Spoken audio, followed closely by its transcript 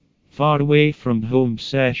Far Away from Home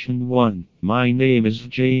Session 1. My name is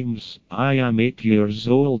James. I am 8 years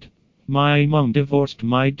old. My mum divorced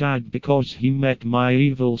my dad because he met my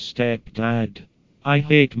evil stepdad. I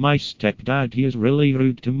hate my stepdad. He is really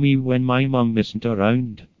rude to me when my mum isn't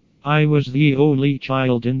around. I was the only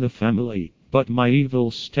child in the family, but my evil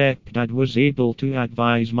stepdad was able to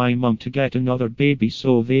advise my mum to get another baby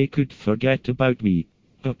so they could forget about me.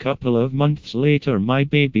 A couple of months later, my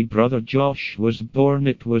baby brother Josh was born.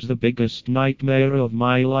 It was the biggest nightmare of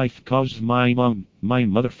my life cause my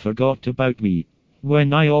mother forgot about me.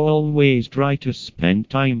 When I always try to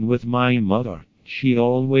spend time with my mother, she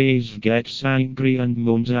always gets angry and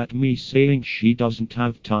moans at me saying she doesn't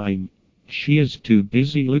have time. She is too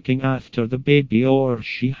busy looking after the baby or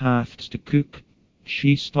she has to cook.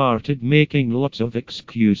 She started making lots of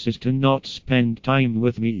excuses to not spend time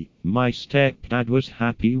with me. My stepdad was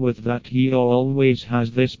happy with that. He always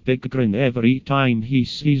has this big grin every time he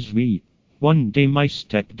sees me. One day my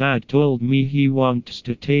stepdad told me he wants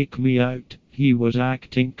to take me out. He was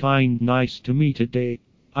acting kind nice to me today.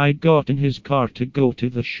 I got in his car to go to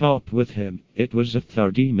the shop with him. It was a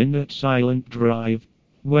 30-minute silent drive.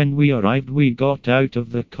 When we arrived, we got out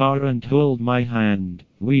of the car and held my hand.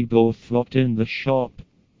 We both walked in the shop.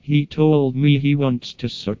 He told me he wants to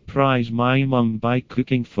surprise my mum by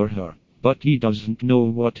cooking for her, but he doesn't know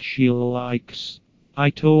what she likes.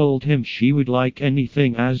 I told him she would like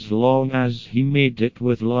anything as long as he made it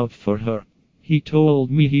with love for her. He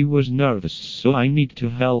told me he was nervous, so I need to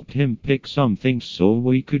help him pick something so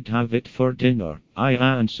we could have it for dinner. I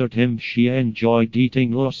answered him she enjoyed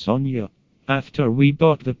eating lasagna. After we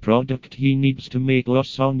bought the product he needs to make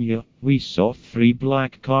lasagna, we saw 3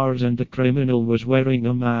 black cars and the criminal was wearing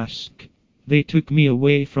a mask. They took me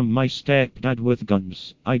away from my stepdad with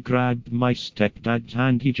guns. I grabbed my stepdad's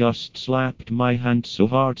hand. He just slapped my hand so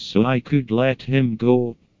hard so I could let him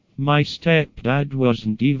go. My stepdad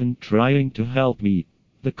wasn't even trying to help me.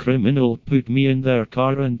 The criminal put me in their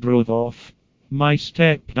car and drove off. My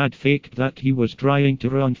stepdad faked that he was trying to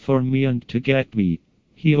run for me and to get me.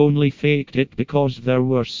 He only faked it because there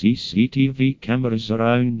were CCTV cameras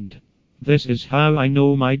around. This is how I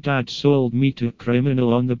know my dad sold me to a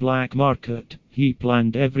criminal on the black market. He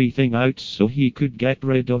planned everything out so he could get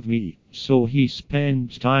rid of me. So he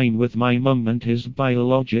spent time with my mum and his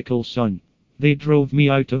biological son. They drove me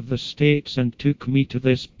out of the States and took me to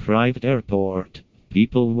this private airport.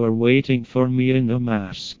 People were waiting for me in a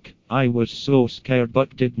mask. I was so scared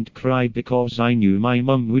but didn't cry because I knew my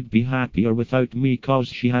mum would be happier without me cause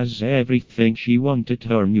she has everything she wanted: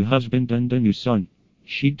 her new husband and a new son.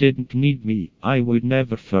 She didn't need me. I would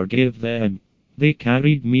never forgive them. They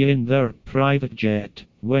carried me in their private jet.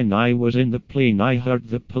 When I was in the plane I heard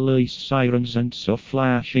the police sirens and saw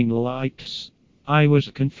flashing lights. I was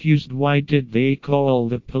confused. Why did they call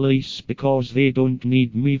the police? Because they don't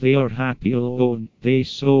need me. They are happy alone. They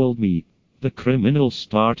sold me. The criminal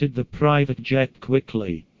started the private jet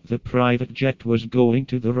quickly. The private jet was going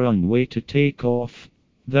to the runway to take off.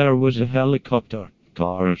 There was a helicopter,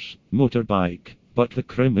 cars, motorbike, but the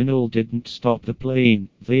criminal didn't stop the plane.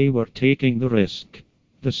 They were taking the risk.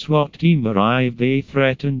 The SWAT team arrived. They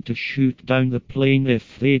threatened to shoot down the plane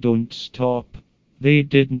if they don't stop. They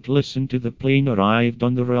didn't listen. To the plane arrived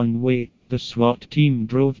on the runway. The SWAT team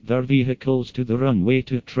drove their vehicles to the runway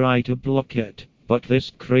to try to block it. But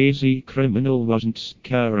this crazy criminal wasn't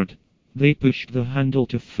scared. They pushed the handle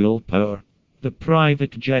to full power. The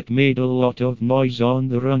private jet made a lot of noise on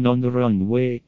the runway.